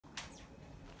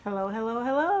Hello, hello,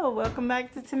 hello. Welcome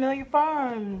back to Tamilia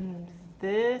Farms.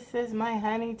 This is my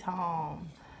honey Tom.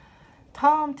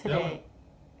 Tom today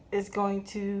is going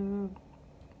to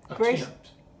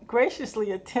graciously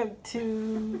attempt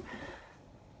to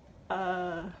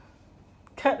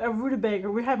cut a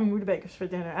rutabaga. We're having rutabagas for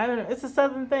dinner. I don't know. It's a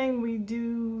southern thing. We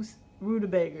do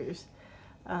rutabagas.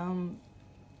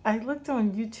 I looked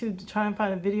on YouTube to try and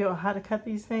find a video on how to cut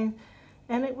these things,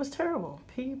 and it was terrible.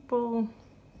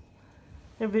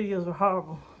 Their videos were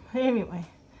horrible. Anyway,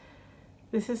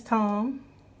 this is Tom.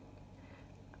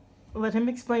 Let him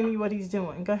explain to you what he's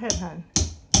doing. Go ahead, hon.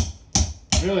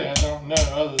 Really, I don't know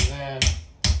other than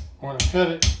I'm going to cut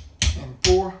it in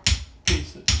 4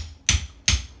 pieces.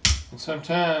 And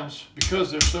sometimes, because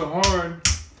they're so hard,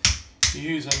 you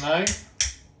use a knife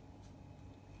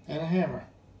and a hammer.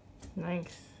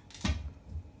 Nice.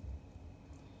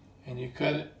 And you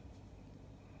cut it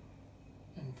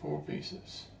in 4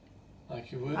 pieces.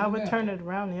 Like you would. I would turn it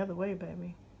around the other way,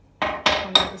 baby.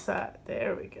 On the other side.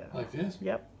 There we go. Like this?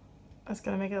 Yep. That's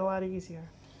going to make it a lot easier.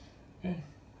 Okay.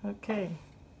 Okay.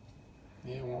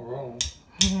 Yeah, it won't roll.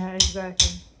 Yeah,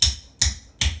 exactly.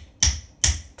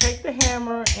 Take the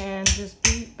hammer and just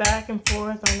beat back and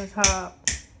forth on the top.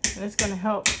 And it's going to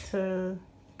help to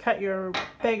cut your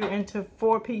bagger into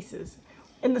 4 pieces.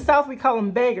 In the South, we call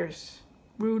them beggars.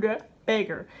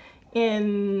 Rutabaga.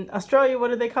 In Australia, what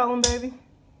do they call them, baby?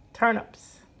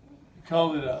 Turnips. We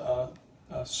call it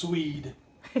a Swede.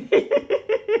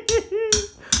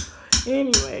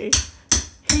 Anyway,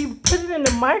 he put it in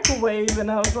the microwave,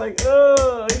 and I was like,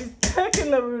 oh, he's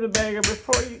cooking the rutabaga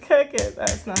before you cook it.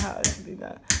 That's not how it should be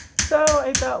done. So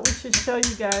I thought we should show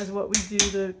you guys what we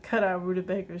do to cut our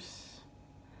rutabagas.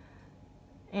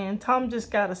 And Tom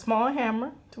just got a small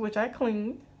hammer, to which I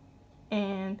cleaned,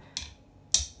 and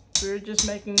we're just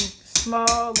making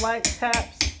small, light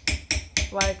taps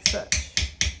like such.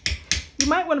 You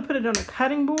might want to put it on a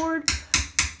cutting board,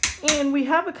 and we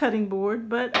have a cutting board,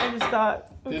 but I just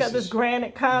thought we've got this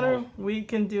granite counter, we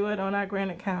can do it on our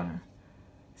granite counter.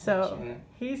 So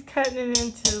he's cutting it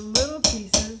into little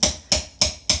pieces,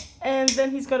 and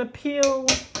then he's going to peel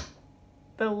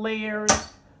the layers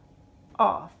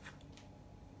off.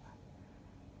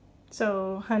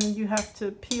 So honey, you have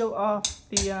to peel off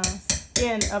the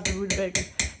skin of the rutabaga,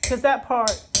 because that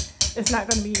part is not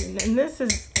going to be eaten. And this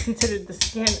is considered the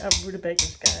skin of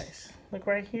rutabagas, guys. Look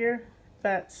right here,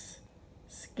 that's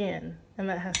skin, and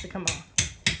that has to come off.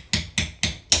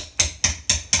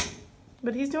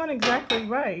 But he's doing exactly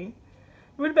right.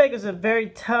 Rutabaga is a very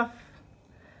tough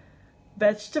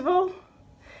vegetable.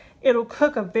 It'll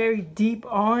cook a very deep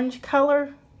orange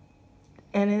color,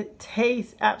 and it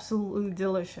tastes absolutely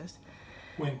delicious.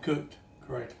 When cooked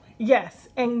correctly. Yes,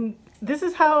 and this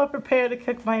is how I prepare to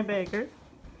cook my bagger.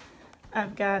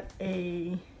 I've got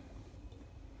a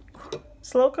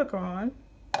slow cooker on,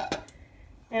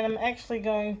 and I'm actually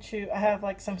going to, I have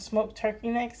like some smoked turkey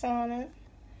necks on it,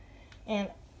 and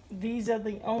these are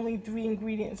the only 3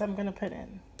 ingredients I'm going to put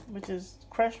in, which is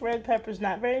crushed red peppers,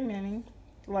 not very many,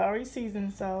 Lowry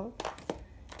seasoned salt,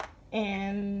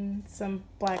 and some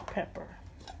black pepper.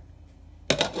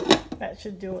 That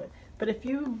should do it. But if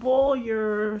you boil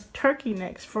your turkey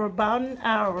necks for about an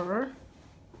hour,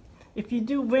 if you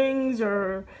do wings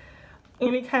or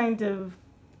any kind of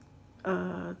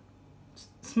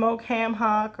smoked ham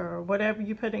hock or whatever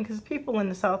you put in, because people in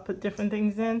the South put different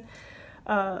things in,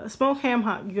 smoked ham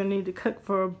hock you're going to need to cook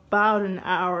for about an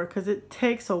hour, because it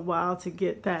takes a while to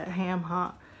get that ham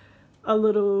hock a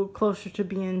little closer to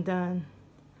being done.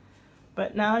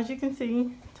 But now, as you can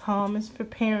see, Tom is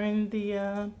preparing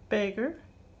the bagger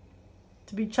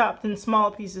to be chopped in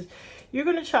small pieces. You're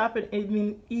going to chop it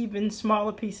in even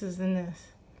smaller pieces than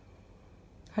this.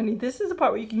 Honey, this is the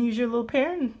part where you can use your little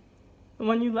paring, the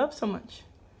one you love so much.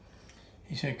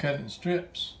 He said cut it in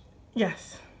strips.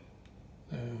 Yes.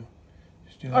 So,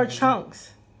 or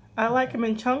chunks. I like them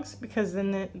in chunks because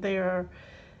then they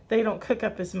don't cook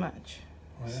up as much.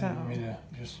 Well, so. You want me to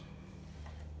just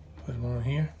put them on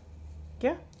here?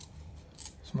 Yeah.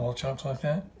 Small chunks like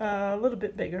that? A little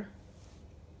bit bigger.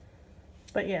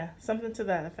 But yeah, something to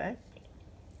that effect.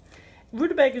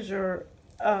 Rutabagas are,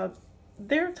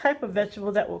 they're a type of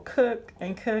vegetable that will cook,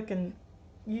 and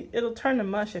it'll turn to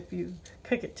mush if you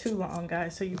cook it too long,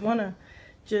 guys. So you want to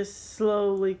just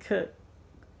slowly cook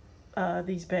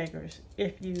these baggers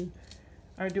if you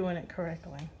are doing it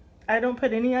correctly. I don't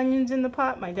put any onions in the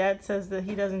pot. My dad says that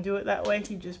he doesn't do it that way.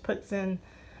 He just puts in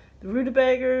the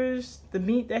rutabagas, the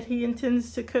meat that he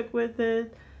intends to cook with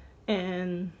it,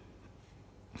 and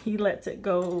he lets it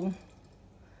go.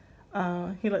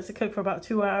 He lets it cook for about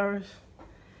 2 hours.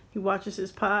 He watches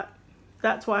his pot.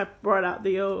 That's why I brought out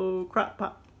the old crock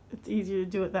pot it's easier to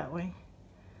do it that way.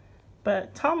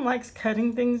 But Tom likes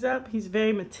cutting things up. He's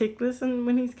very meticulous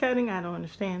when he's cutting. I don't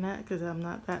understand that because I'm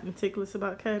not that meticulous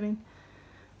about cutting.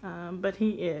 But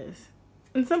he is.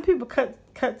 And some people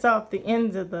cuts off the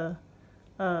ends of the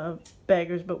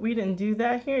baggers, but we didn't do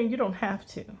that here, and you don't have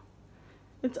to.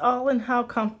 It's all in how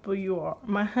comfortable you are.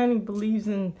 My honey believes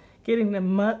in getting the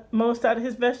most out of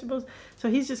his vegetables,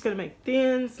 so he's just going to make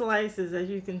thin slices, as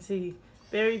you can see.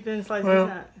 Very thin slices.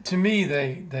 Well, to me,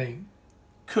 they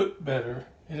cook better.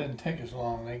 It doesn't take as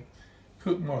long. They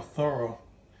cook more thorough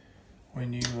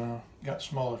when you got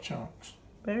smaller chunks.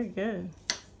 Very good.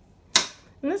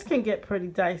 And this can get pretty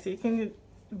dicey. It can get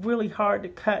really hard to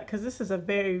cut because this is a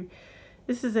very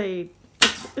very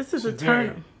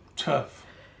tough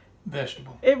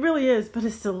vegetable. It really is, but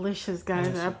it's delicious,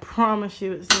 guys. I promise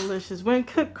you it's delicious. When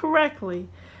cooked correctly,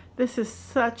 this is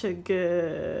such a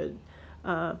good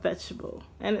vegetable.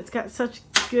 And it's got such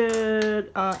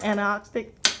good antioxidant.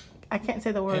 I can't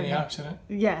say the word. Antioxidant?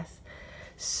 Yes.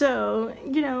 So,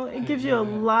 you know, it gives you a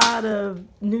lot of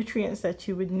nutrients that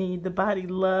you would need. The body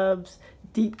loves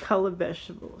deep colored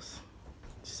vegetables.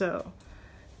 So,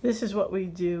 this is what we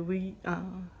do.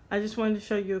 I just wanted to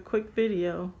show you a quick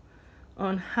video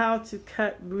on how to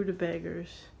cut rutabagas.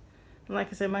 And like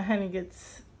I said, my honey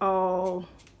gets all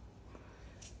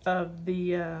of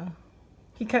the,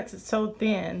 he cuts it so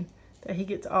thin that he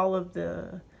gets all of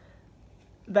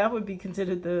that would be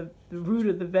considered the root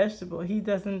of the vegetable. He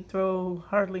doesn't throw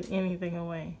hardly anything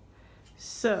away.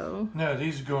 So. No,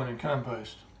 these are going in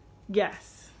compost.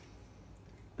 Yes.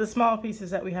 The small pieces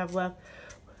that we have left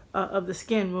of the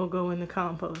skin will go in the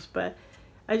compost. But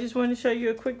I just wanted to show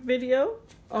you a quick video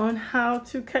on how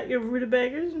to cut your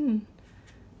rutabagas. And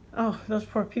oh, those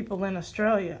poor people in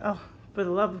Australia. Oh, for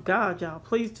the love of God, y'all,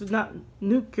 please do not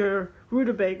nuke your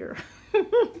rutabaga.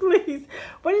 Please.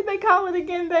 What did they call it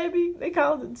again, baby? They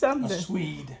called it something. A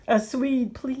Swede. A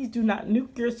Swede. Please do not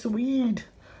nuke your Swede.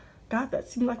 God, that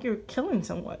seemed like you're killing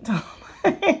someone, Tom.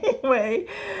 Anyway,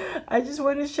 I just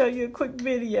wanted to show you a quick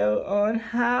video on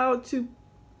how to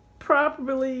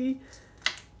properly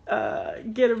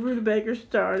get a rutabaga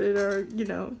started, or, you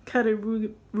know, cut a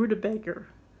rutabaga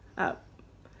up.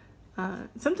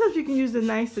 Sometimes you can use the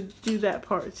knife to do that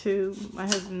part too. My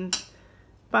husband's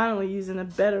finally using a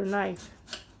better knife.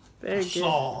 Very good.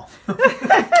 Saw.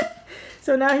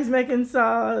 So now he's making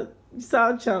saw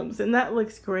chunks, and that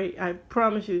looks great. I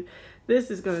promise you, this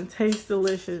is going to taste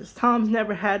delicious. Tom's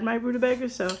never had my rutabaga,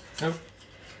 so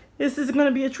this is going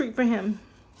to be a treat for him.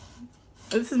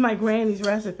 This is my granny's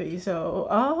recipe,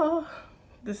 so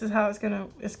this is how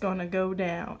it's gonna go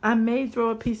down. I may throw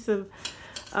a piece of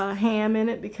ham in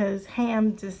it because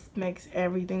ham just makes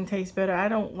everything taste better. I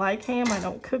don't like ham. I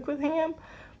don't cook with ham.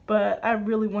 But I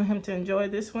really want him to enjoy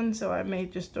this one, so I may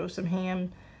just throw some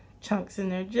ham chunks in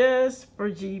there just for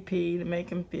GP to make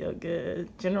him feel good.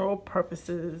 General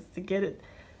purposes, to get it,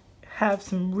 have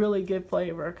some really good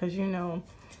flavor. Because, you know,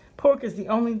 pork is the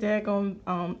only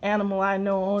daggone animal I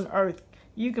know on earth.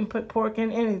 You can put pork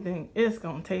in anything. It's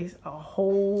going to taste a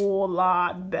whole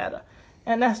lot better.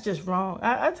 And that's just wrong.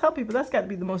 I tell people that's got to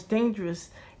be the most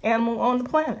dangerous animal on the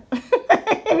planet.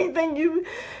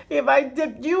 If I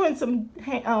dipped you in some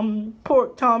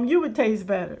pork, Tom, you would taste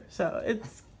better. So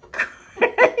it's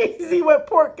crazy what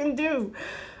pork can do.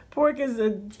 Pork is a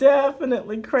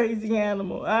definitely crazy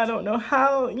animal. I don't know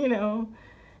how, you know.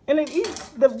 And it eats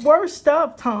the worst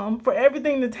stuff, Tom, for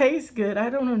everything to taste good. I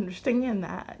don't understand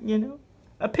that, you know.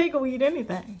 A pig will eat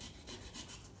anything.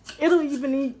 It'll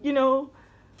even eat, you know,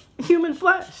 human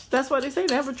flesh. That's why they say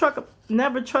never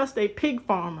trust a pig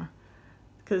farmer,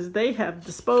 because they have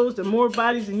disposed of more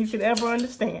bodies than you could ever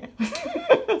understand.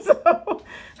 So,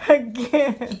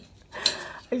 again,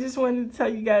 I just wanted to tell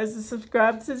you guys to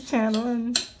subscribe to the channel,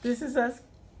 and this is us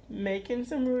making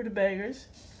some rutabagas.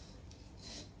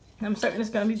 I'm certain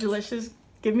it's going to be delicious.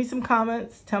 Give me some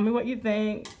comments. Tell me what you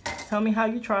think. Tell me how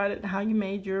you tried it, how you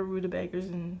made your rutabagas,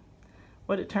 and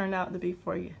what it turned out to be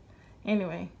for you.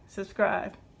 Anyway,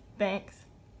 subscribe. Thanks.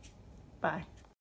 Bye.